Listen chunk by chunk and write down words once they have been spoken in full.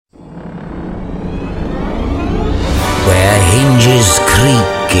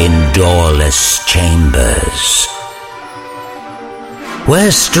in doorless chambers,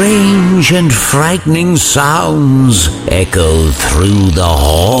 where strange and frightening sounds echo through the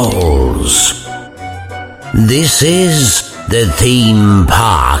halls. This is the Theme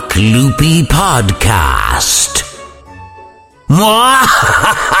Park Loopy Podcast.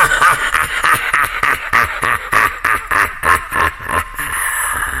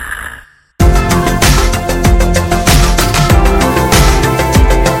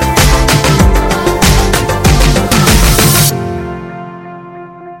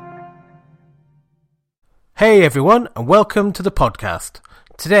 Hey everyone, and welcome to the podcast.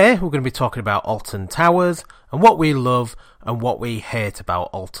 Today we're going to be talking about Alton Towers and what we love and what we hate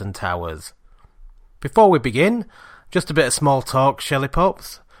about Alton Towers. Before we begin, just a bit of small talk, Shelly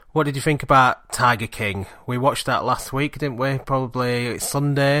Pops. What did you think about Tiger King? We watched that last week, didn't we? Probably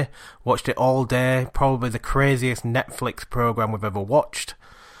Sunday. Watched it all day. Probably the craziest Netflix program we've ever watched.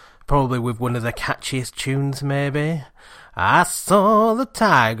 Probably with one of the catchiest tunes, maybe. I saw the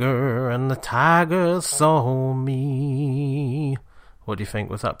tiger, and the tiger saw me. What do you think?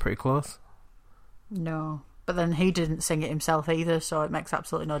 Was that pretty close? No. But then he didn't sing it himself either, so it makes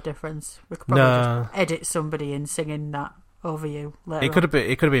absolutely no difference. We could probably just edit somebody in singing that over you later. It could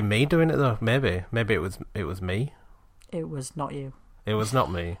have been me doing it though. Maybe it was me. It was not you. It was not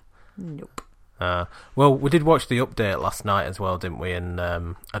me. Nope. Well, we did watch the update last night as well, didn't we? And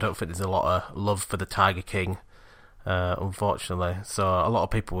I don't think there's a lot of love for the Tiger King, unfortunately. So a lot of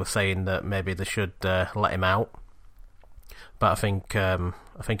people were saying that maybe they should let him out. But I think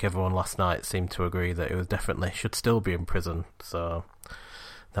everyone last night seemed to agree that it was definitely should still be in prison. So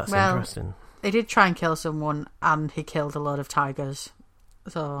that's interesting. He did try and kill someone, and he killed a lot of tigers.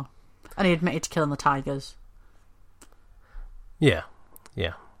 So, and he admitted to killing the tigers. Yeah.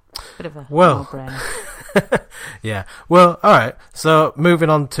 Bit of a no-brainer. Yeah. Well, all right. So moving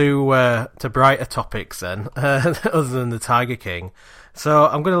on to brighter topics then, other than the Tiger King. So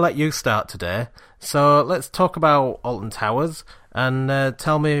I'm going to let you start today. So let's talk about Alton Towers, and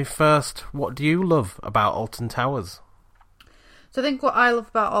tell me first, what do you love about Alton Towers? So I think what I love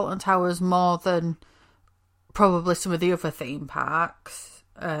about Alton Towers more than probably some of the other theme parks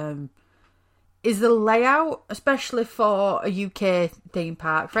is the layout, especially for a UK theme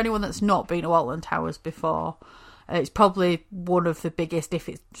park. For anyone that's not been to Alton Towers before, it's probably one of the biggest, if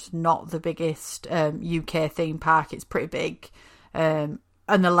it's not the biggest, UK theme park. It's pretty big. And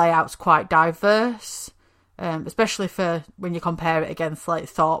the layout's quite diverse, especially for when you compare it against like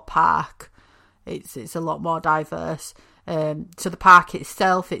Thorpe Park. It's a lot more diverse. So the park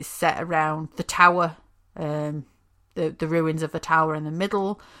itself, it's set around the tower, the ruins of the tower in the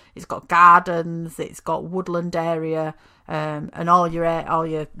middle. It's got gardens, it's got woodland area, and all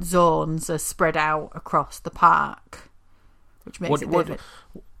your zones are spread out across the park, which makes it vivid.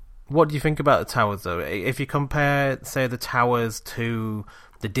 What do you think about the towers, though? If you compare, say, the towers to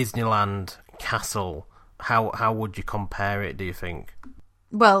the Disneyland castle, how would you compare it, do you think?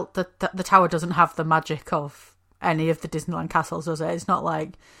 Well, the tower doesn't have the magic of any of the Disneyland castles, does it? It's not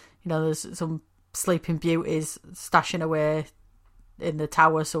like, there's some Sleeping Beauties stashing away in the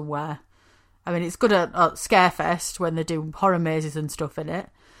tower somewhere. I mean, it's good at Scarefest when they do horror mazes and stuff in it.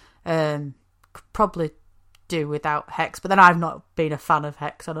 Could probably do without Hex, but then I've not been a fan of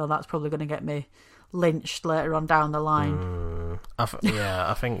Hex. I know that's probably going to get me lynched later on down the line. I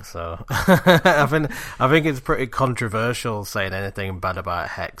think so. I think it's pretty controversial saying anything bad about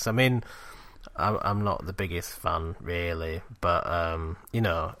Hex. I mean, I'm not the biggest fan really, but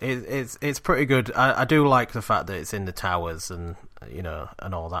it's pretty good. I do like the fact that it's in the towers and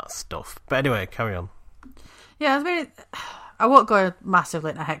and all that stuff. But anyway, carry on. Yeah, I mean, I won't go massively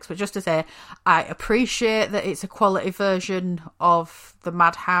into Hex, but just to say, I appreciate that it's a quality version of the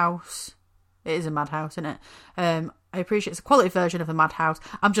Madhouse. It is a Madhouse, isn't it? I appreciate it's a quality version of the Madhouse.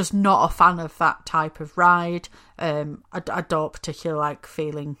 I'm just not a fan of that type of ride. I don't particularly like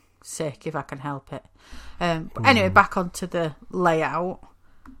feeling sick if I can help it. But anyway, back onto the layout.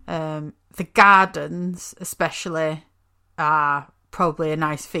 The gardens, especially, are probably a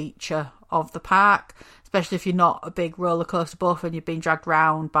nice feature of the park, especially if you're not a big roller coaster buff and you've been dragged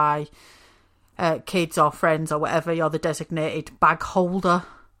round by kids or friends or whatever. You're the designated bag holder,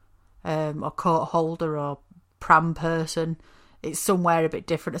 or coat holder, or pram person. It's somewhere a bit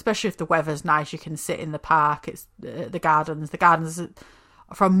different, especially if the weather's nice. You can sit in the park. It's the gardens. The gardens,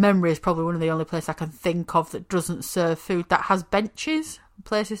 from memory, is probably one of the only places I can think of that doesn't serve food, that has benches,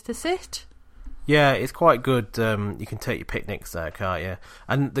 places to sit. Yeah, it's quite good. You can take your picnics there, can't you?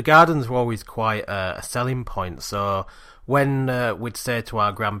 And the gardens were always quite a selling point. So when we'd say to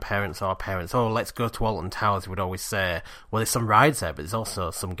our grandparents or our parents, "Oh, let's go to Alton Towers," we'd always say, "Well, there's some rides there, but there's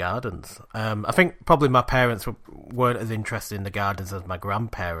also some gardens." I think probably my parents weren't as interested in the gardens as my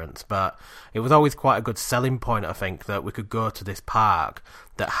grandparents, but it was always quite a good selling point, I think, that we could go to this park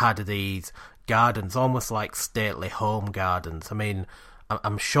that had these gardens, almost like stately home gardens. I mean,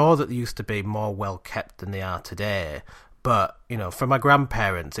 I'm sure that they used to be more well kept than they are today. But, you know, for my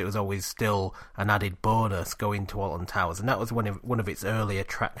grandparents, it was always still an added bonus going to Alton Towers. And that was one of its early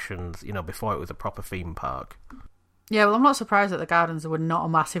attractions, you know, before it was a proper theme park. Yeah, well, I'm not surprised that the gardens were not a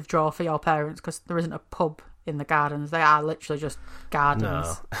massive draw for your parents, because there isn't a pub in the gardens. They are literally just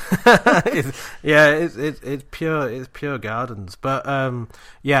gardens. No. it's pure gardens. But,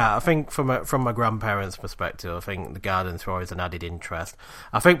 yeah, I think from my grandparents' perspective, I think the gardens were always an added interest.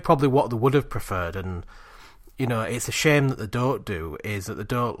 I think probably what they would have preferred, and you know, it's a shame that they don't do, is that they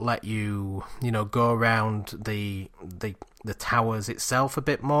don't let you, you know, go around the towers itself a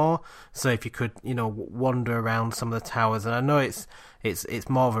bit more. So if you could, you know, wander around some of the towers, and I know it's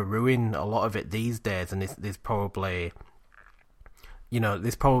more of a ruin, a lot of it these days, and there's probably, you know,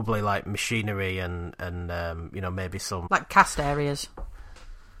 like machinery and you know, maybe some like cast areas.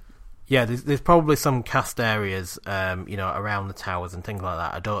 Yeah, there's probably some cast areas, you know, around the towers and things like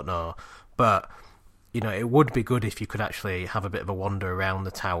that. I don't know, but you know, it would be good if you could actually have a bit of a wander around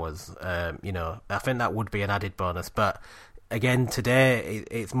the towers. You know, I think that would be an added bonus. But again, today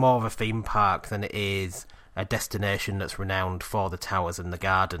it's more of a theme park than it is a destination that's renowned for the towers and the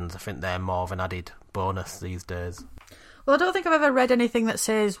gardens. I think they're more of an added bonus these days. Well, I don't think I've ever read anything that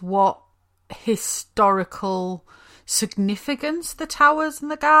says what historical significance the towers and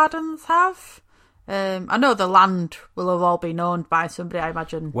the gardens have. I know the land will have all been owned by somebody, I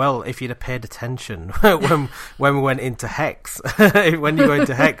imagine. Well, if you'd have paid attention when we went into Hex, when you go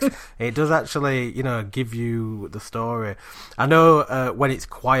into Hex, it does actually, you know, give you the story. I know when it's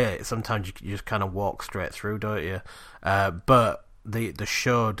quiet, sometimes you just kind of walk straight through, don't you? But the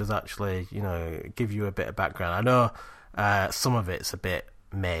show does actually, you know, give you a bit of background. I know some of it's a bit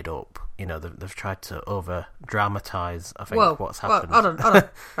made up. You know, they've tried to over dramatise, I think, what's happened. Hold on.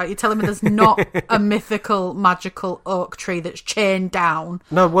 Right, you're telling me there's not a mythical, magical oak tree that's chained down?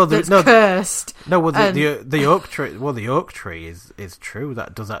 No, well, cursed. No, well, the oak tree. Well, the oak tree is true.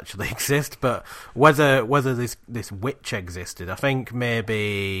 That does actually exist. But whether this witch existed, I think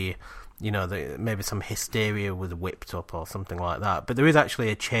maybe, you know, maybe some hysteria was whipped up or something like that. But there is actually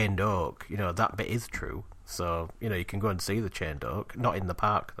a chained oak. You know, that bit is true. So, you know, you can go and see the chained oak. Not in the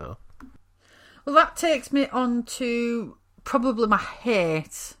park, though. Well, that takes me on to probably my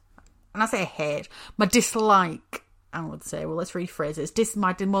hate. And I say hate, my dislike, I would say. Well, let's rephrase it. It's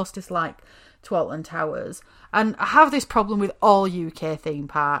my most dislike to Alton Towers. And I have this problem with all UK theme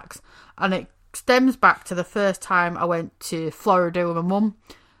parks. And it stems back to the first time I went to Florida with my mum.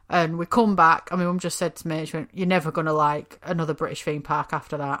 And we come back, and my mum just said to me, she went, "You're never going to like another British theme park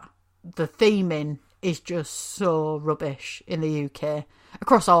after that. The theming is just so rubbish in the UK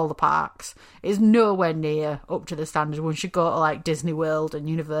across all the parks. It's nowhere near up to the standard. Once you go to like Disney World and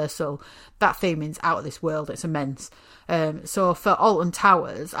Universal, that theming's out of this world. It's immense. So for Alton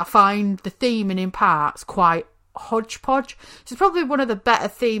Towers, I find the theming in parks quite hodgepodge. So it's probably one of the better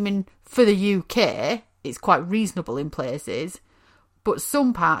theming for the UK. It's quite reasonable in places, but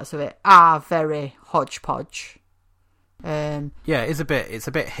some parts of it are very hodgepodge. Yeah, it's a bit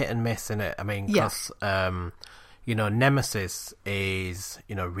hit and miss, isn't it? I mean, because you know, Nemesis is,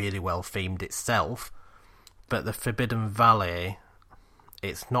 you know, really well themed itself, but the Forbidden Valley,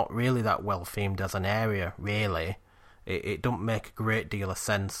 it's not really that well themed as an area, really. It don't make a great deal of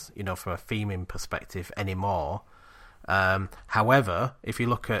sense, you know, from a theming perspective anymore. However, if you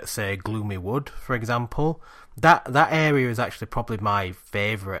look at, say, Gloomy Wood, for example, that area is actually probably my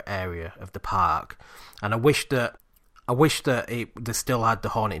favourite area of the park, and I wish that they still had the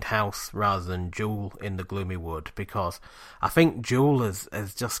Haunted House rather than Jewel in the Gloomy Wood, because I think Jewel has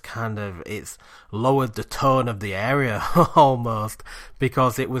just kind of, it's lowered the tone of the area almost,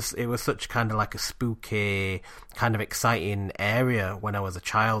 because it was such kind of like a spooky, kind of exciting area when I was a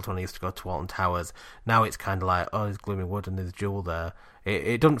child, when I used to go to Alton Towers. Now it's kind of like, oh, there's Gloomy Wood and there's Jewel there.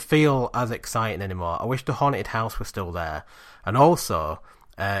 It doesn't feel as exciting anymore. I wish the Haunted House was still there. And also,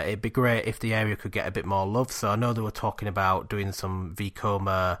 it'd be great if the area could get a bit more love. So I know they were talking about doing some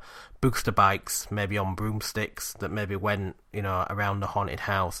Vekoma booster bikes, maybe on broomsticks, that maybe went, you know, around the Haunted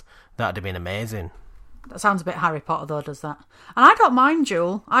House. That'd have been amazing. That sounds a bit Harry Potter, though, does that? And I don't mind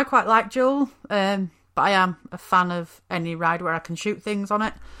Jewel. I quite like Jewel, but I am a fan of any ride where I can shoot things on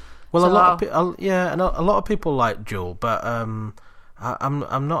it. Well, so a lot of people like Jewel, but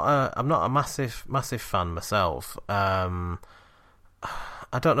I'm not a massive fan myself.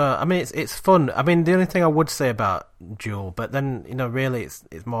 I don't know. I mean, it's fun. I mean, the only thing I would say about Jewel, but then really,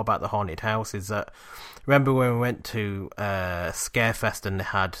 it's more about the haunted house. Is that remember when we went to Scarefest and they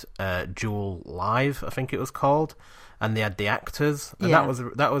had Jewel Live, I think it was called, and they had the actors, and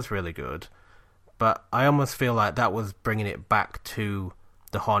that was really good. But I almost feel like that was bringing it back to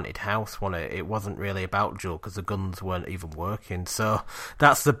the haunted house one. It wasn't really about Jewel because the guns weren't even working. So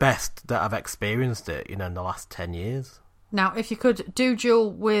that's the best that I've experienced it, in the last 10 years. Now, if you could do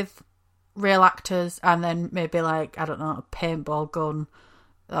Jewel with real actors and then maybe a paintball gun,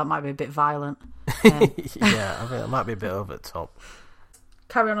 that might be a bit violent. Yeah, I think that might be a bit over the top.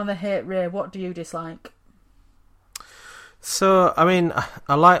 Carry on the hate, Ray. What do you dislike? So, I mean,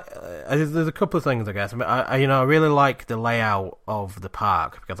 I like. There's a couple of things, I guess. I mean, I really like the layout of the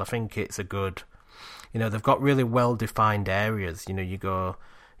park because I think it's a good. They've got really well defined areas.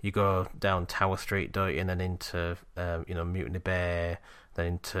 You go down Tower Street, don't you, and then into Mutiny Bay, then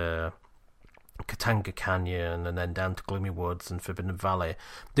into Katanga Canyon, and then down to Gloomy Woods and Forbidden Valley.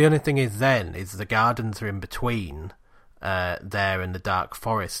 The only thing is the gardens are in between there and the Dark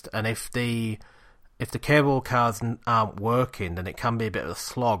Forest, and if the cable cars aren't working, then it can be a bit of a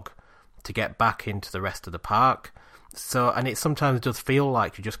slog to get back into the rest of the park. So, and it sometimes does feel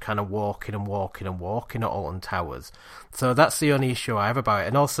like you're just kind of walking at Alton Towers. So that's the only issue I have about it.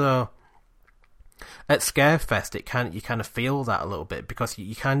 And also, at Scarefest, you kind of feel that a little bit because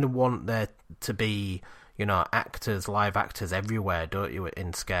you kind of want there to be, live actors everywhere, don't you,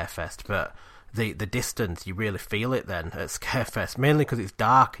 in Scarefest? But the distance, you really feel it then at Scarefest, mainly because it's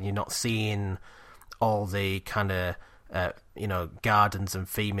dark and you're not seeing all the kind of gardens and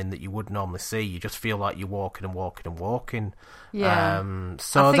theming that you would normally see. You just feel like you're walking. Yeah.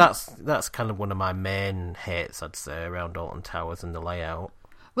 So that's kind of one of my main hates, I'd say, around Alton Towers and the layout.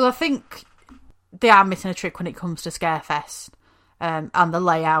 Well, I think they are missing a trick when it comes to Scarefest and the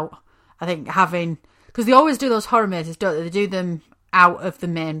layout. I think because they always do those horror mazes, don't they? They do them out of the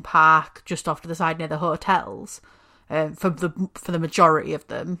main park, just off to the side near the hotels. For the majority of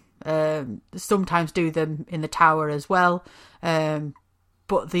them. Sometimes do them in the tower as well,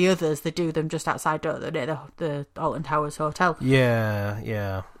 but the others, they do them just outside, don't they, near the Alton Towers Hotel.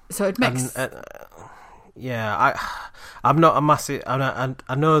 Yeah. So it makes... I'm not a massive...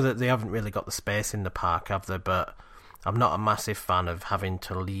 I know that they haven't really got the space in the park, have they? But I'm not a massive fan of having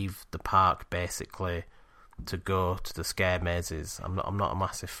to leave the park, basically, to go to the scare mazes. I'm not a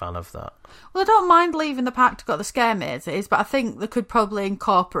massive fan of that. Well, I don't mind leaving the park to go to the scare mazes, but I think they could probably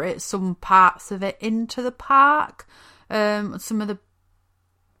incorporate some parts of it into the park. Some of the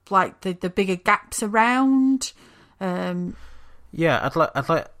the bigger gaps around. Yeah,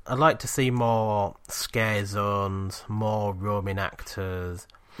 I'd like to see more scare zones, more roaming actors.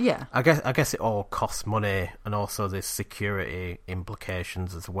 Yeah, I guess it all costs money, and also there's security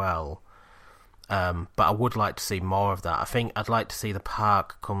implications as well. But I would like to see more of that. I think I'd like to see the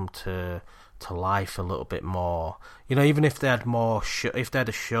park come to life a little bit more. Even if they had if they had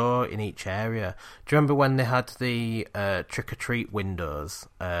a show in each area. Do you remember when they had the trick or treat windows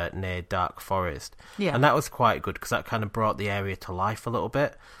near Dark Forest? Yeah, and that was quite good because that kind of brought the area to life a little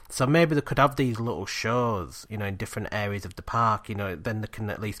bit. So maybe they could have these little shows, in different areas of the park. Then they can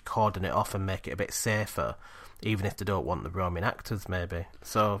at least cordon it off and make it a bit safer. Even if they don't want the roaming actors, maybe.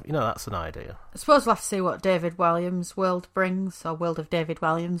 So, that's an idea. I suppose we'll have to see what David Walliams' World brings, or World of David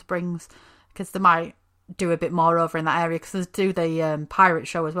Walliams brings, because they might do a bit more over in that area, because they do the pirate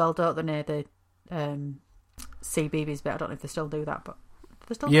show as well, don't they, near the CBeebies bit. I don't know if they still do that, but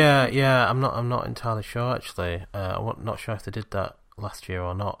they still do that. Yeah, I'm not entirely sure, actually. I'm not sure if they did that last year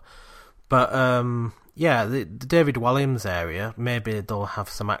or not. But, the David Walliams area, maybe they'll have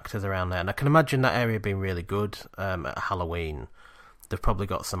some actors around there. And I can imagine that area being really good at Halloween. They've probably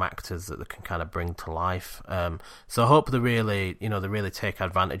got some actors that they can kind of bring to life. So I hope they really take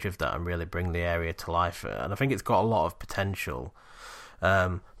advantage of that and really bring the area to life. And I think it's got a lot of potential.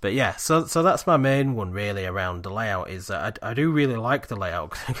 But yeah, so that's my main one really around the layout, is that I do really like the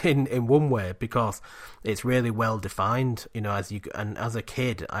layout in one way because it's really well defined. As a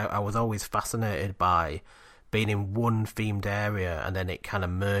kid, I was always fascinated by being in one themed area and then it kind of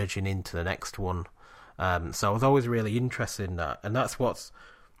merging into the next one. So I was always really interested in that, and that's what's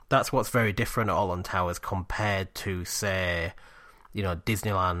very different at Alton Towers compared to, say,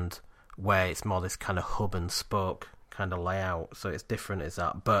 Disneyland, where it's more this kind of hub and spoke kind of layout. So it's different, is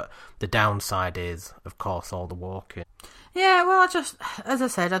that? But the downside is, of course, all the walking. Yeah, well, as I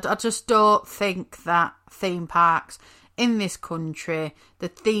said, I just don't think that theme parks in this country, the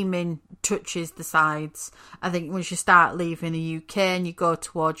theming touches the sides. I think once you start leaving the UK and you go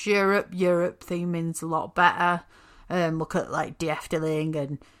towards Europe theming's a lot better. Look at like Die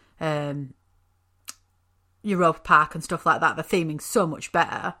Efteling and Europa Park and stuff like that. The theming's so much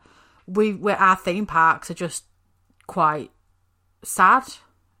better. Our theme parks are just quite sad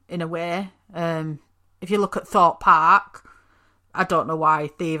in a way. If you look at Thorpe Park, I don't know why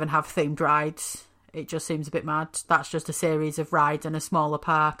they even have themed rides. It just seems a bit mad. That's just a series of rides in a smaller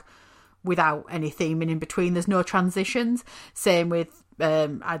park without any theming in between. There's no transitions. Same with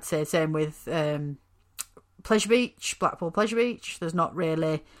Pleasure Beach, Blackpool Pleasure Beach. There's not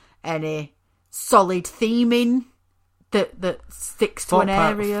really any solid theming that sticks to an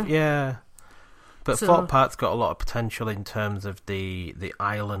area. Yeah. But Thorpe Park's got a lot of potential in terms of the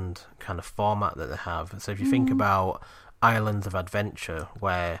island kind of format that they have. So if you think about islands of adventure,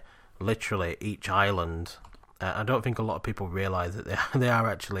 where literally each island, I don't think a lot of people realise that they are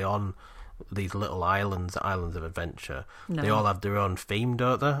actually on these little islands of adventure. No. They all have their own theme,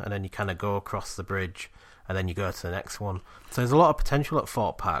 don't they? And then you kind of go across the bridge and then you go to the next one. So there's a lot of potential at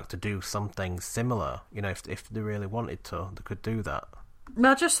Thorpe Park to do something similar. You know, if they really wanted to, they could do that.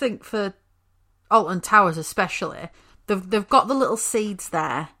 I just think for Alton Towers especially, they've got the little seeds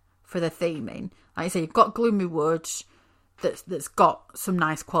there for the theming. Like I say, you've got Gloomy Woods that's got some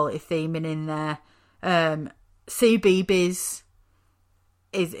nice quality theming in there. CBeebies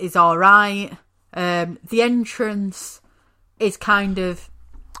is all right. The entrance is kind of...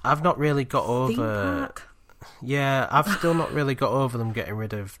 I've not really got over... Park. Yeah, I've still not really got over them getting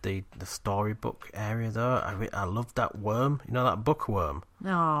rid of the storybook area, though. I love that worm. You know, that bookworm?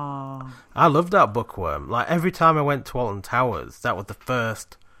 Oh. I love that bookworm. Like, every time I went to Alton Towers, that was the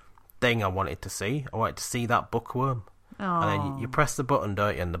first thing I wanted to see. I wanted to see that bookworm. Oh. And then you press the button,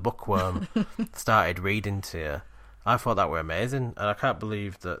 don't you, and the bookworm started reading to you. I thought that were amazing, and I can't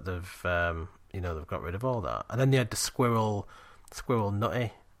believe that they've got rid of all that. And then they had the Squirrel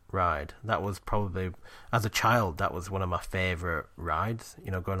Nutty ride. That was probably, as a child, that was one of my favourite rides, you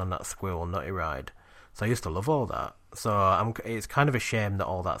know, going on that Squirrel Nutty ride. So I used to love all that. So it's kind of a shame that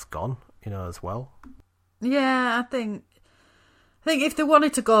all that's gone, you know, as well. Yeah, I think if they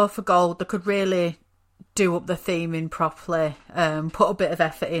wanted to go for gold, they could really do up the theming properly, put a bit of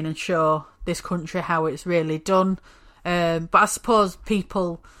effort in and show this country how it's really done. But I suppose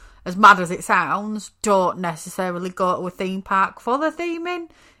people, as mad as it sounds, don't necessarily go to a theme park for the theming.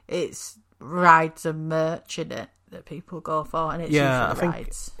 It's rides and merch in it that people go for, and it's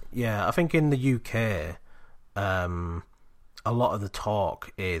rides. Yeah, I think in the UK, a lot of the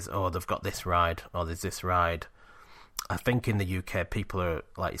talk is, oh, they've got this ride, or there's this ride. I think in the UK, people are,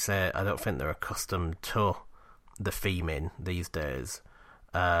 like you say, I don't think they're accustomed to the theming these days.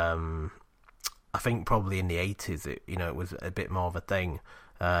 I think probably in the 80s, it was a bit more of a thing,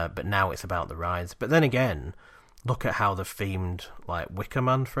 but now it's about the rides. But then again, look at how they've themed, like, Wicker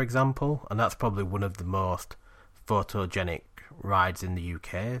Man, for example, and that's probably one of the most photogenic rides in the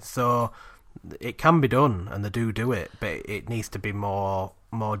UK. So it can be done, and they do it, but it needs to be more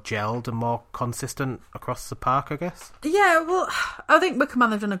gelled and more consistent across the park, I guess. Yeah, well, I think Wicker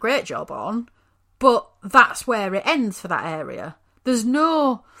Man have done a great job on, but that's where it ends for that area. There's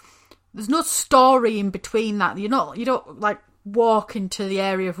no story in between that. You don't like walk into the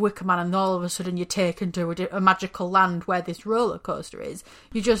area of Wicker Man and all of a sudden you're taken to a magical land where this roller coaster is.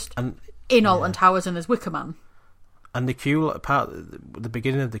 You're just in Alton Towers and there's Wicker Man. And the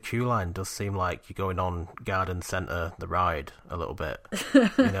beginning of the queue line does seem like you're going on Garden Centre, the ride, a little bit. You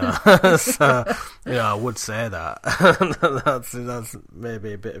know, so I would say that that's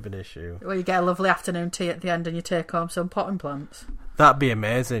maybe a bit of an issue. Well, you get a lovely afternoon tea at the end, and you take home some potting plants. That'd be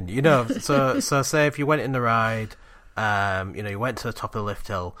amazing, you know. So say if you went in the ride, you went to the top of the lift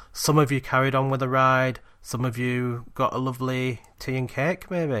hill. Some of you carried on with the ride. Some of you got a lovely tea and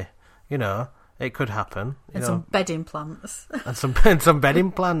cake, maybe. You know. It could happen. And some bedding plants. And some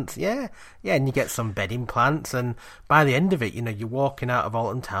bedding plants, yeah. Yeah, and you get some bedding plants, and by the end of it, you're walking out of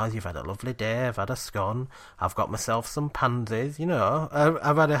Alton Towers, you've had a lovely day, I've had a scone, I've got myself some pansies,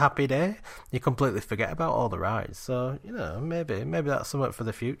 I've had a happy day. You completely forget about all the rides. So, maybe that's something for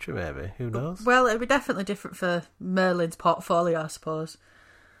the future, maybe. Who knows? Well, it'd be definitely different for Merlin's portfolio, I suppose.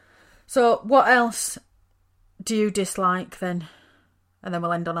 So, what else do you dislike, then? And then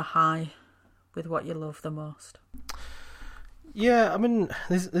we'll end on a high with what you love the most. Yeah, I mean,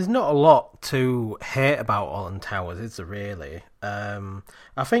 there's not a lot to hate about Alton Towers, is there really? I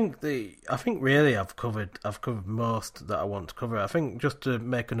think really I've covered most that I want to cover. I think just to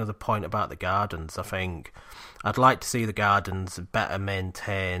make another point about the gardens, I think I'd like to see the gardens better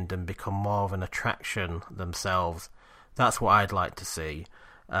maintained and become more of an attraction themselves. That's what I'd like to see.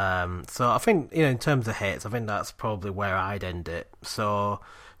 So I think, in terms of hits, I think that's probably where I'd end it. So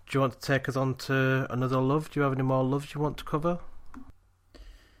do you want to take us on to another love? Do you have any more loves you want to cover?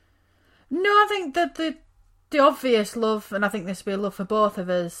 No, I think that the obvious love, and I think this will be a love for both of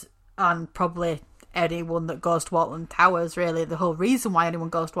us, and probably anyone that goes to Alton Towers, really. The whole reason why anyone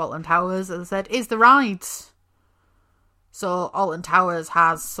goes to Alton Towers, as I said, is the rides. So Alton Towers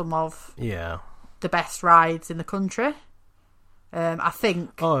has some of the best rides in the country. I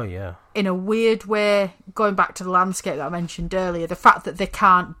think, in a weird way, going back to the landscape that I mentioned earlier, the fact that they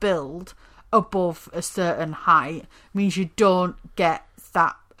can't build above a certain height means you don't get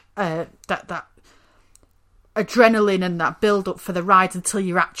that that adrenaline and that build up for the rides until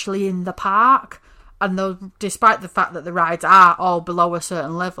you're actually in the park. And though, despite the fact that the rides are all below a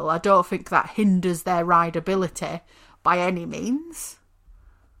certain level, I don't think that hinders their rideability by any means.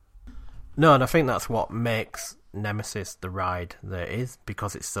 No, and I think that's what makes Nemesis the ride that it is,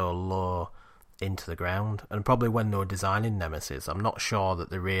 because it's so low into the ground. And probably when they were designing Nemesis, I'm not sure that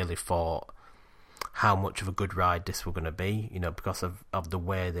they really thought how much of a good ride this was going to be, because of the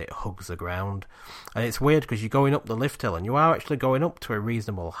way that it hugs the ground. And it's weird because you're going up the lift hill and you are actually going up to a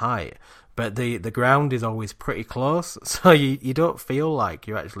reasonable height, but the ground is always pretty close, so you don't feel like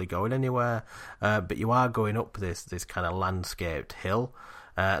you're actually going anywhere, but you are going up this kind of landscaped hill,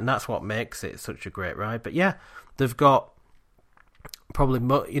 and that's what makes it such a great ride. But yeah, they've got probably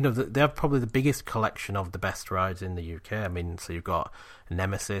they have probably the biggest collection of the best rides in the UK. I mean, so you've got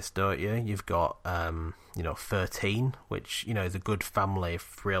Nemesis, don't you? You've got 13, which is a good family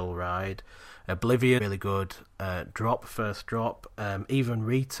thrill ride. Oblivion, really good. First drop. Even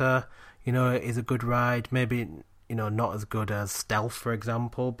Rita, is a good ride. Maybe not as good as Stealth, for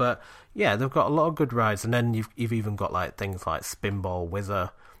example, but yeah, they've got a lot of good rides. And then you've even got like things like Spinball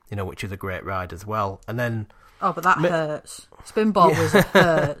Whizzer, which is a great ride as well. And then but that hurts. Spinball Whizzer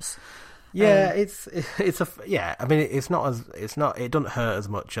hurts. Yeah, I mean, it doesn't hurt as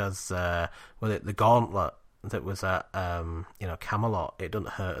much as the Gauntlet that was at Camelot. It doesn't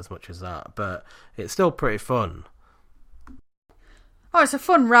hurt as much as that, but it's still pretty fun. Oh, it's a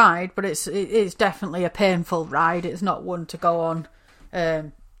fun ride, but it's definitely a painful ride. It's not one to go on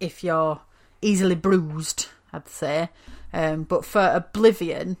if you're easily bruised, I'd say. But for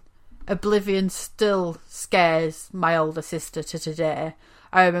Oblivion still scares my older sister to today.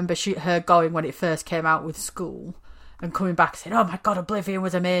 I remember her going when it first came out with school and coming back saying, "Oh my God, Oblivion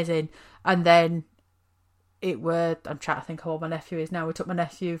was amazing." And then I'm trying to think how old my nephew is now. We took my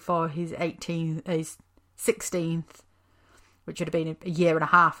nephew for his 16th, which would have been a year and a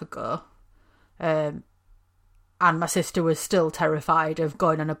half ago. And my sister was still terrified of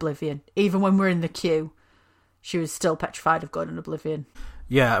going on Oblivion. Even when we're in the queue, she was still petrified of going on Oblivion.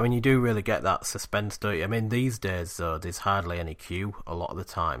 Yeah, I mean, you do really get that suspense, don't you? I mean, these days, though, there's hardly any queue a lot of the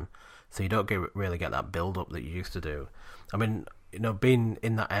time, so you don't really get that build-up that you used to do. I mean, being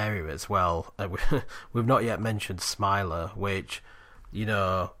in that area as well, we've not yet mentioned Smiler, which, is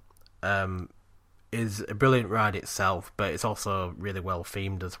a brilliant ride itself, but it's also really well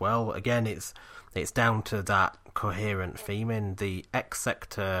themed as well. Again, it's down to that coherent theming. The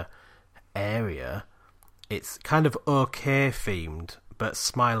X-Sector area, it's kind of okay themed, but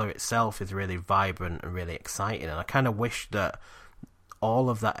Smiler itself is really vibrant and really exciting, and I kind of wish that all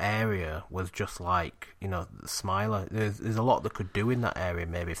of that area was just like, Smiler. There's a lot they could do in that area,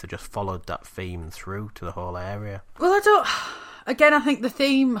 maybe, if they just followed that theme through to the whole area. Well, I think the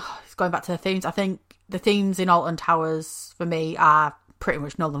theme, going back to the themes, I think the themes in Alton Towers, for me, are pretty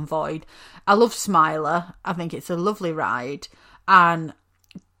much null and void. I love Smiler. I think it's a lovely ride, and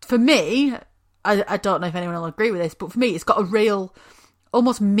for me, I don't know if anyone will agree with this, but for me, it's got a real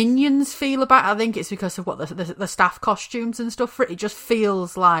almost Minions feel about it. I think it's because of what the staff costumes and stuff for it. It just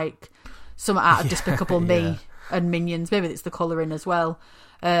feels like something out of Despicable Me and Minions. Maybe it's the colouring as well.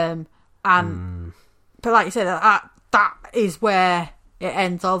 But like you said, that is where it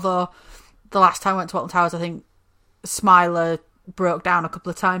ends. Although the last time I went to Alton Towers, I think Smiler broke down a couple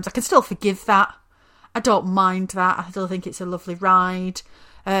of times. I can still forgive that. I don't mind that. I still think it's a lovely ride.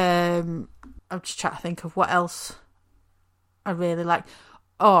 I'm just trying to think of what else I really like.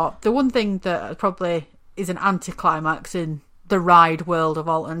 Oh, the one thing that probably is an anticlimax in the ride world of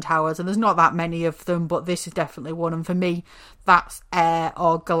Alton Towers, and there's not that many of them, but this is definitely one. And for me, that's Air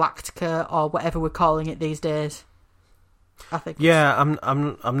or Galactica or whatever we're calling it these days. I think. Yeah,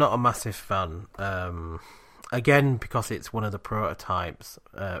 I'm not a massive fan. Again, because it's one of the prototypes,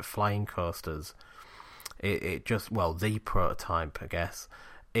 flying coasters. It just, the prototype, I guess.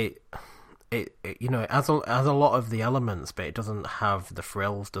 It has a lot of the elements, but it doesn't have the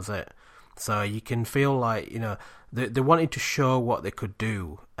frills, does it? So you can feel like, they wanted to show what they could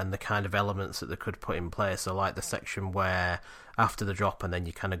do and the kind of elements that they could put in place. So like the section where after the drop and then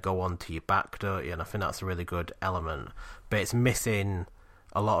you kind of go onto your back, don't you? And I think that's a really good element. But it's missing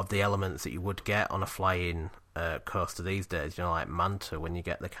a lot of the elements that you would get on a flying coaster these days, like Manta, when you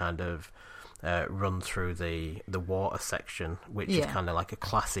get the kind of run through the water section, which is kind of like a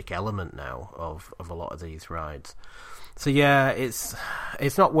classic element now of a lot of these rides. So yeah, it's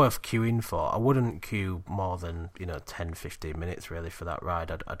not worth queuing for. I wouldn't queue more than 10-15 minutes really for that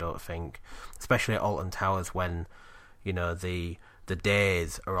ride. I don't think, especially at Alton Towers when the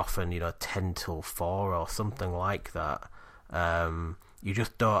days are often 10 till 4 or something like that. You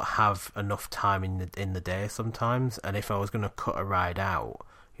just don't have enough time in the day sometimes. And if I was going to cut a ride out,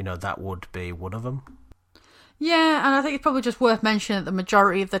 that would be one of them. Yeah, and I think it's probably just worth mentioning that the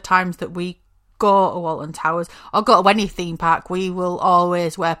majority of the times that we go to Alton Towers or go to any theme park, we will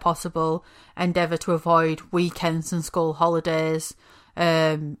always, where possible, endeavour to avoid weekends and school holidays,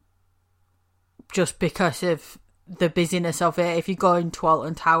 just because of the busyness of it. If you go into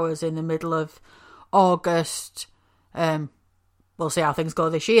Alton Towers in the middle of August, we'll see how things go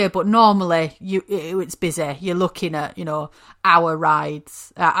this year, but normally it's busy. You're looking at hour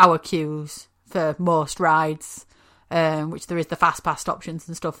rides, hour queues for most rides, which there is the fast pass options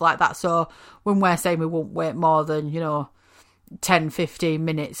and stuff like that. So when we're saying we won't wait more than 10-15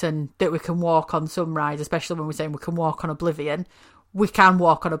 minutes and that we can walk on some rides, especially when we're saying we can walk on Oblivion, we can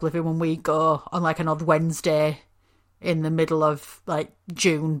walk on Oblivion when we go on like an odd Wednesday in the middle of like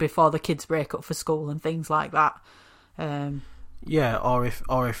June before the kids break up for school and things like that. Yeah, or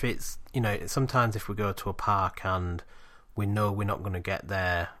if it's sometimes if we go to a park and we know we're not going to get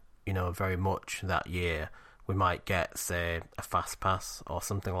there very much that year, we might get, say, a fast pass or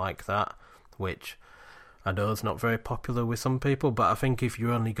something like that, which I know is not very popular with some people. But I think if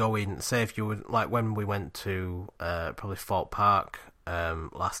you're only going, say, if you were like when we went to probably Fort Park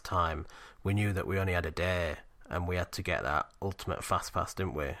last time, we knew that we only had a day and we had to get that ultimate fast pass,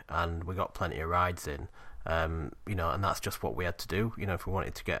 didn't we? And we got plenty of rides in. And that's just what we had to do, if we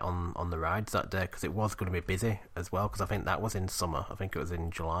wanted to get on the rides that day, because it was going to be busy as well, because I think that was in summer. I think it was in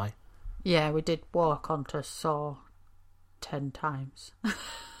July. Yeah, we did walk onto Saw 10 times.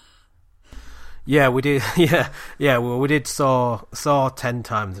 Yeah, we did. Yeah. Well, we did Saw 10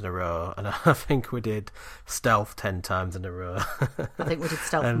 times in a row, and I think we did Stealth 10 times in a row. I think we did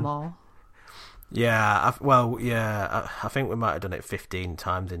Stealth more. Yeah, I think we might have done it 15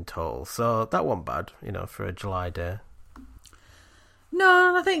 times in total. So that wasn't bad, for a July day.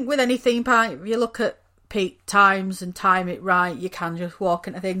 No, I think with any theme park, if you look at peak times and time it right, you can just walk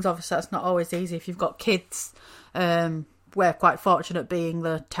into things. Obviously, that's not always easy if you've got kids. We're quite fortunate being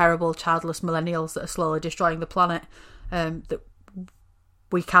the terrible childless millennials that are slowly destroying the planet, that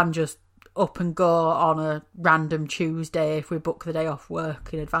we can just up and go on a random Tuesday if we book the day off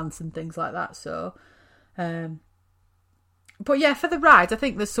work in advance and things like that. So, but yeah, for the rides, I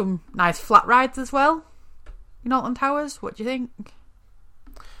think there's some nice flat rides as well in Alton Towers. What do you think?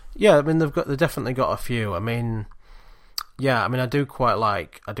 Yeah, I mean they've definitely got a few. I mean, I do quite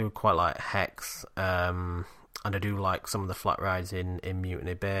like Hex, and I do like some of the flat rides in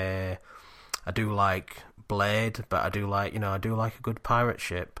Mutiny Bay. I do like Blade, but I do like a good pirate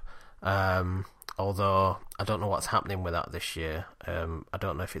ship. Although I don't know what's happening with that this year. I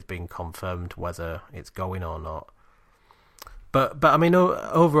don't know if it's been confirmed whether it's going or not. But I mean,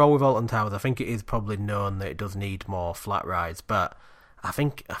 overall with Alton Towers, I think it is probably known that it does need more flat rides. But I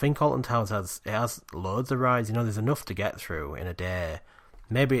think Alton Towers has loads of rides. There's enough to get through in a day.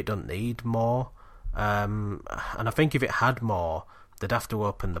 Maybe it doesn't need more. And I think if it had more, they'd have to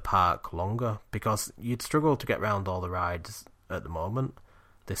open the park longer, because you'd struggle to get around all the rides at the moment.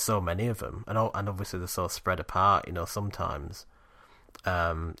 There's so many of them, and obviously they're so spread apart. Sometimes,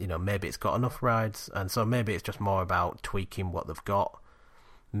 maybe it's got enough rides, and so maybe it's just more about tweaking what they've got.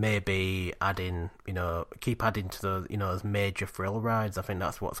 Maybe keep adding to those, those major thrill rides. I think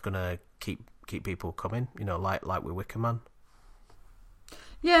that's what's gonna keep people coming. Like with Wicker Man.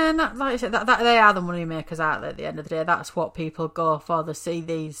 Yeah, and that, like I said, that they are the money makers out there at the end of the day. That's what people go for. They see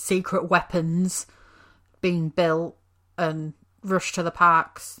these secret weapons being built and rush to the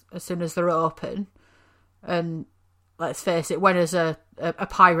parks as soon as they're open. And let's face it, when has a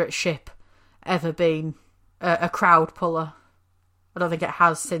pirate ship ever been a crowd puller? I don't think it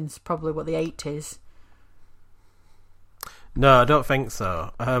has since probably the 80s. No, I don't think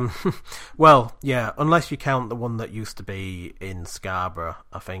so. Well, yeah, unless you count the one that used to be in Scarborough.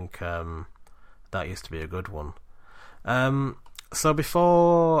 I think that used to be a good one. So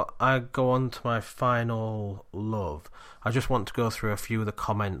before I go on to my final love, I just want to go through a few of the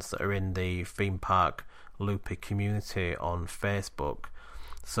comments that are in the theme park loopy community on Facebook.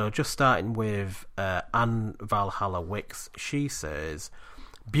 So just starting with Anne Valhalla Wicks, she says,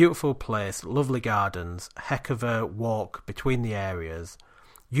 beautiful place, lovely gardens, heck of a walk between the areas.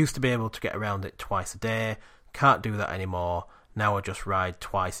 Used to be able to get around it twice a day, can't do that anymore. Now I just ride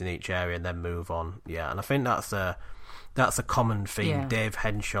twice in each area and then move on. Yeah, and I think that's a common theme. Yeah. Dave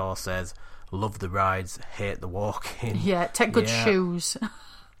Henshaw says, love the rides, hate the walking. Yeah, take good shoes.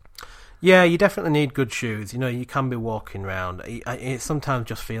 Yeah, you definitely need good shoes. You know, you can be walking around. It sometimes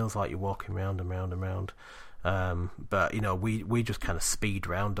just feels like you're walking round and round and round. But, you know, we just kind of speed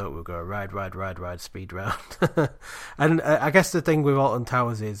round, don't we? We go ride, speed round. And I guess the thing with Alton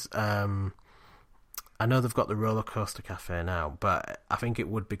Towers is, I know they've got the roller coaster cafe now, but I think it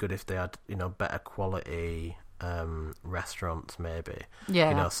would be good if they had, you know, better quality restaurants maybe. Yeah.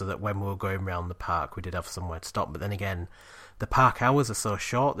 You know, so that when we were going around the park, we did have somewhere to stop. But then again, the park hours are so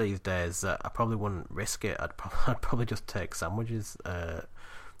short these days that I probably wouldn't risk it. I'd probably just take sandwiches,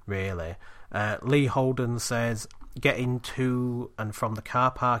 really. Lee Holden says, getting to and from the car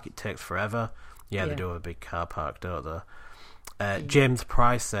park, it takes forever. Yeah, they do have a big car park, don't they? James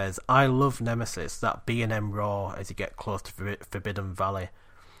Price says, I love Nemesis, that B&M roar as you get close to Forbidden Valley.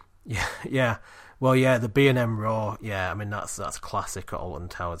 Yeah. Well, yeah, the B&M roar, yeah, I mean, that's classic at Alton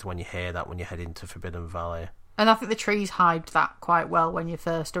Towers when you hear that when you head into Forbidden Valley. And I think the trees hide that quite well when you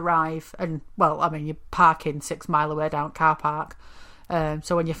first arrive. And, well, I mean, you're parking 6 mile away down car park.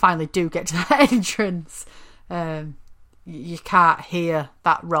 So when you finally do get to that entrance, you can't hear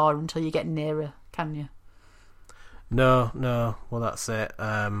that roar until you get nearer, can you? No. Well, that's it.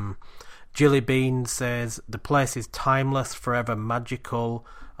 Jilly Bean says, the place is timeless, forever magical.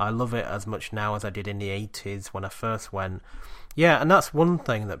 I love it as much now as I did in the 80s when I first went. Yeah, and that's one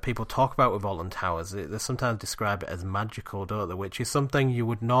thing that people talk about with Alton Towers. They sometimes describe it as magical, don't they? Which is something you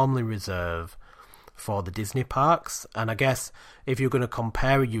would normally reserve for the Disney parks. And I guess if you're going to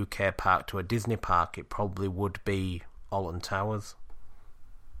compare a UK park to a Disney park, it probably would be Alton Towers.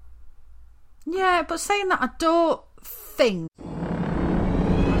 Yeah, but saying that, I don't think...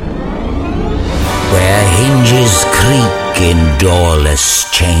 Where hinges creak in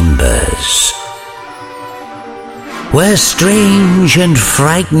doorless chambers, where strange and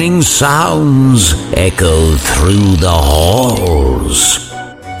frightening sounds echo through the halls.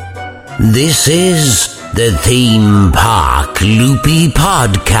 This is the Theme Park Loopy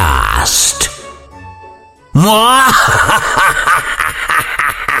Podcast.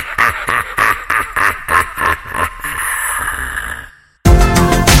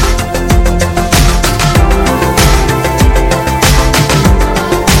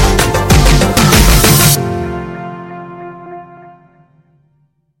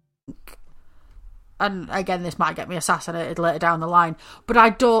 And again, this might get me assassinated later down the line, but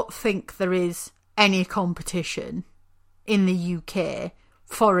I don't think there is any competition in the UK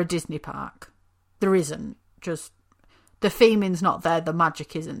for a Disney park. There isn't. Just the theming's not there, the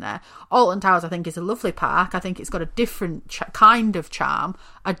magic isn't there. Alton Towers, I think, is a lovely park. I think it's got a different kind of charm.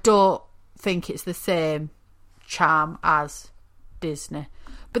 I don't think it's the same charm as Disney.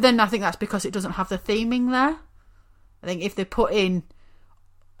 But then I think that's because it doesn't have the theming there. I think if they put in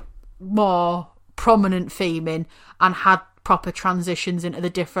more prominent theming and had proper transitions into the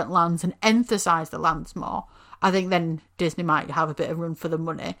different lands and emphasise the lands more, I think then Disney might have a bit of run for the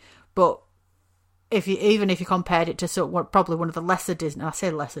money. But even if you compared it to probably one of the lesser Disney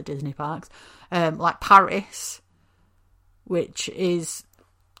parks, like Paris, which is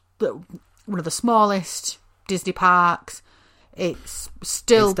one of the smallest Disney parks, it's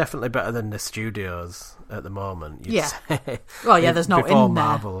definitely better than the studios at the moment. Yeah. Say. Well, yeah, there's no before in there.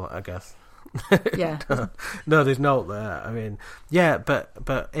 Marvel, I guess. Yeah. No, there's no there. I mean, yeah, but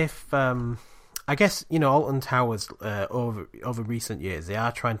if I guess, you know, Alton Towers over recent years, they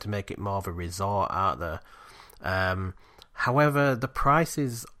are trying to make it more of a resort, aren't they? However, the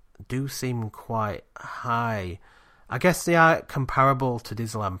prices do seem quite high. I guess they are comparable to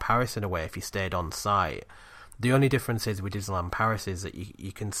Disneyland Paris in a way if you stayed on site. The only difference is with Disneyland Paris is that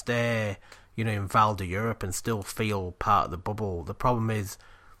you can stay, you know, in Val d'Europe and still feel part of the bubble. The problem is,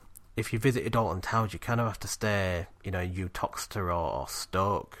 if you visited Alton Towers, you kind of have to stay, you know, Uttoxeter or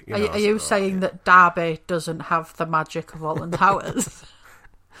Stoke. Are you saying that Derby doesn't have the magic of Alton Towers?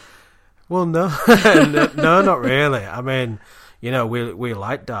 Well, no, no, not really. I mean, you know, we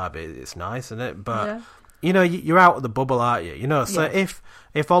like Derby; it's nice, isn't it? But yeah. You know, you're out of the bubble, aren't you? You know, so yeah.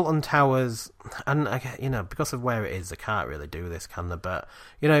 If Alton Towers, and you know, because of where it is, they can't really do this, can they? But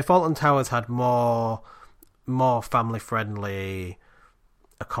you know, if Alton Towers had more more family-friendly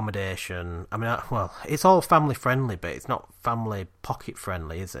accommodation. I mean, well, it's all family-friendly, but it's not family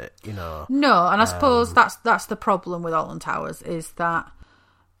pocket-friendly, is it? You know. No, and I suppose that's the problem with Alton Towers, is that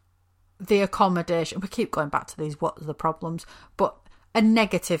the accommodation... We keep going back to these, what are the problems? But a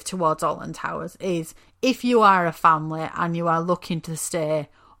negative towards Alton Towers is if you are a family and you are looking to stay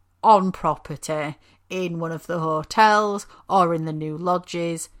on property in one of the hotels or in the new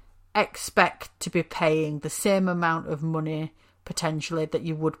lodges, expect to be paying the same amount of money potentially that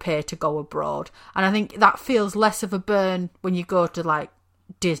you would pay to go abroad. And I think that feels less of a burn when you go to like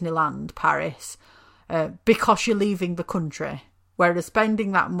Disneyland Paris because you're leaving the country, whereas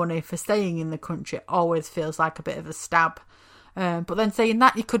spending that money for staying in the country always feels like a bit of a stab. But then saying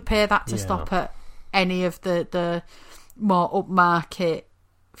that, you could pay that to stop at any of the more upmarket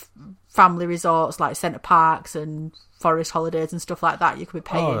family resorts like Centre Parks and Forest Holidays and stuff like that. You could be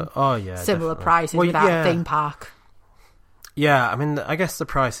paying similar definitely. prices without a theme park. Yeah, I mean, I guess the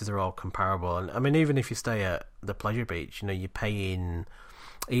prices are all comparable. And I mean, even if you stay at the Pleasure Beach, you know, you're paying,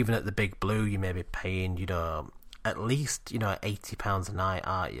 even at the Big Blue, you may be paying, you know, at least, you know, £80 a night,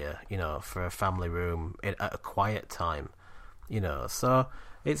 aren't you? You know, for a family room at a quiet time, you know. So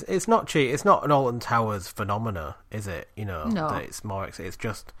it's not cheap. It's not an Alton Towers phenomena, is it? You know, no. That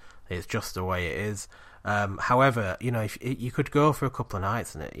it's just the way it is. However, you know, if you could go for a couple of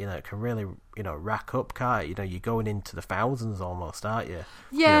nights and it can really, you know, rack up, can't it? You know, you're going into the thousands almost, aren't you?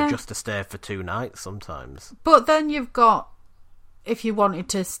 Yeah. You know, just to stay for 2 nights sometimes. But then you've got, if you wanted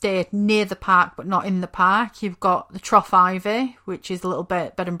to stay near the park but not in the park, you've got the Trough Ivy, which is a little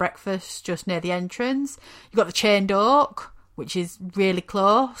bed and breakfast just near the entrance. You've got the Chained Oak, which is really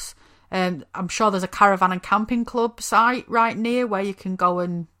close. I'm sure there's a caravan and camping club site right near where you can go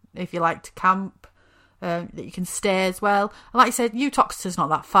and, if you like to camp, that you can stay as well. And like I said, Utoxeter's not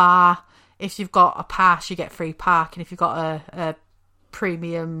that far. If you've got a pass, you get free parking. If you've got a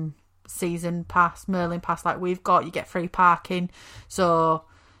premium season pass, Merlin pass like we've got, you get free parking. So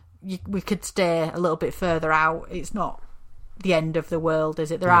we could stay a little bit further out. It's not the end of the world,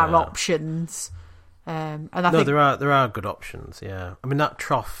 is it? There are options. And I think there are good options. Yeah, I mean that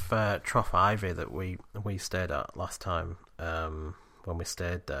Trough Ivy that we stayed at last time. When we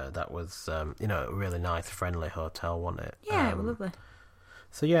stayed there, that was you know, a really nice, friendly hotel, wasn't it? Yeah, lovely.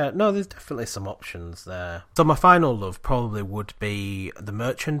 So yeah, no, there's definitely some options there. So my final love probably would be the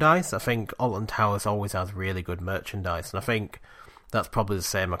merchandise. I think Alton Towers always has really good merchandise, and I think that's probably the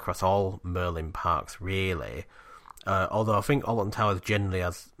same across all Merlin parks, really. Although I think Alton Towers generally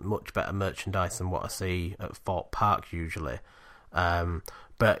has much better merchandise than what I see at Fort Park usually.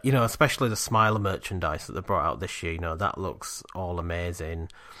 But, you know, especially the Smiler merchandise that they brought out this year, you know, that looks all amazing.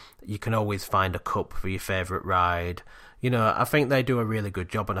 You can always find a cup for your favourite ride. You know, I think they do a really good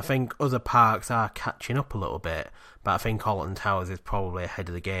job, and I think other parks are catching up a little bit, but I think Alton Towers is probably ahead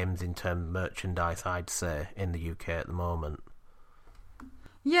of the games in terms of merchandise, I'd say, in the UK at the moment.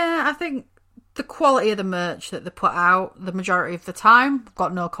 Yeah, I think the quality of the merch that they put out, the majority of the time, I've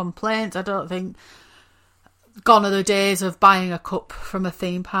got no complaints. I don't think... Gone are the days of buying a cup from a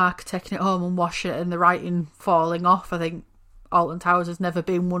theme park, taking it home and washing it and the writing falling off. I think Alton Towers has never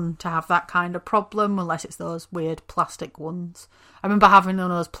been one to have that kind of problem, unless it's those weird plastic ones. I remember having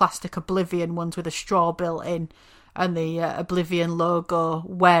one of those plastic Oblivion ones with a straw built in and the Oblivion logo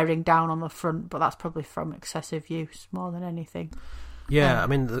wearing down on the front, but that's probably from excessive use more than anything. Yeah, I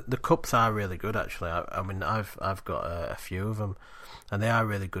mean, the cups are really good, actually. I mean, I've got a few of them, and they are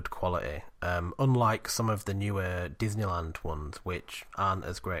really good quality. Unlike some of the newer Disneyland ones, which aren't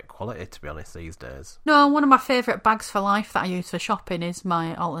as great quality, to be honest, these days. No, one of my favourite bags for life that I use for shopping is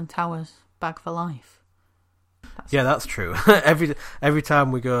my Alton Towers bag for life. That's true. every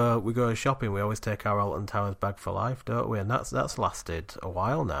time we go shopping, we always take our Alton Towers bag for life, don't we? And that's lasted a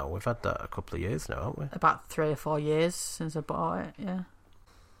while now. We've had that a couple of years now, haven't we? About 3 or 4 years since I bought it, yeah.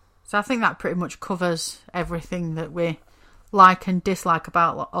 So I think that pretty much covers everything that we like and dislike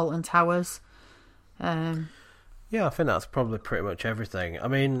about Alton Towers. Yeah, I think that's probably pretty much everything. I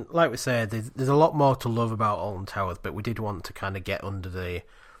mean, like we said, there's a lot more to love about Alton Towers, but we did want to kind of get under the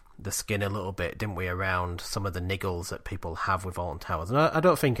skin a little bit, didn't we, around some of the niggles that people have with Alton Towers. And I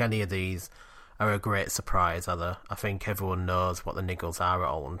don't think any of these are a great surprise, either. I think everyone knows what the niggles are at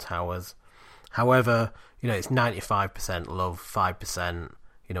Alton Towers. However, you know, it's 95% love, 5%,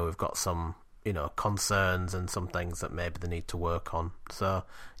 you know, we've got some, you know, concerns and some things that maybe they need to work on. So,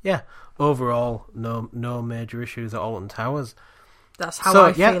 yeah, overall, no major issues at Alton Towers. That's how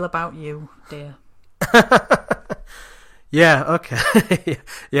I feel about you, dear. Yeah, okay.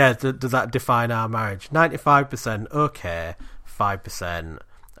 Yeah, does that define our marriage? 95% okay, 5%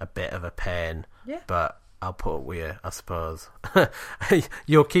 a bit of a pain. Yeah. But I'll put up with you, I suppose.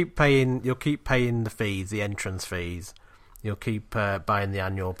 You'll keep paying the fees, the entrance fees. You'll keep buying the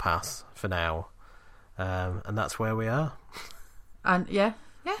annual pass for now, and that's where we are. And yeah,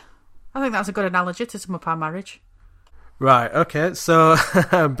 I think that's a good analogy to sum up our marriage. Right, okay, so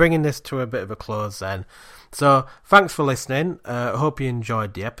bringing this to a bit of a close then. So thanks for listening. I hope you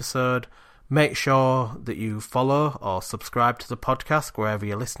enjoyed the episode. Make sure that you follow or subscribe to the podcast wherever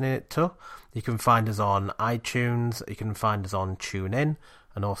you're listening it to. You can find us on iTunes, you can find us on TuneIn,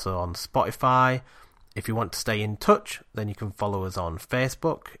 and also on Spotify. If you want to stay in touch, then you can follow us on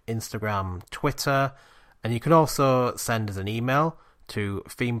Facebook, Instagram, Twitter, and you can also send us an email to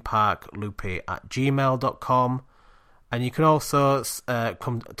themeparkloopy@gmail.com. And you can also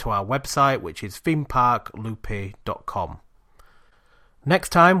come to our website, which is themeparkloopy.com. Next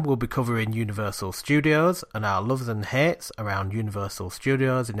time, we'll be covering Universal Studios and our loves and hates around Universal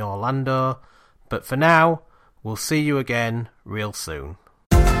Studios in Orlando. But for now, we'll see you again real soon.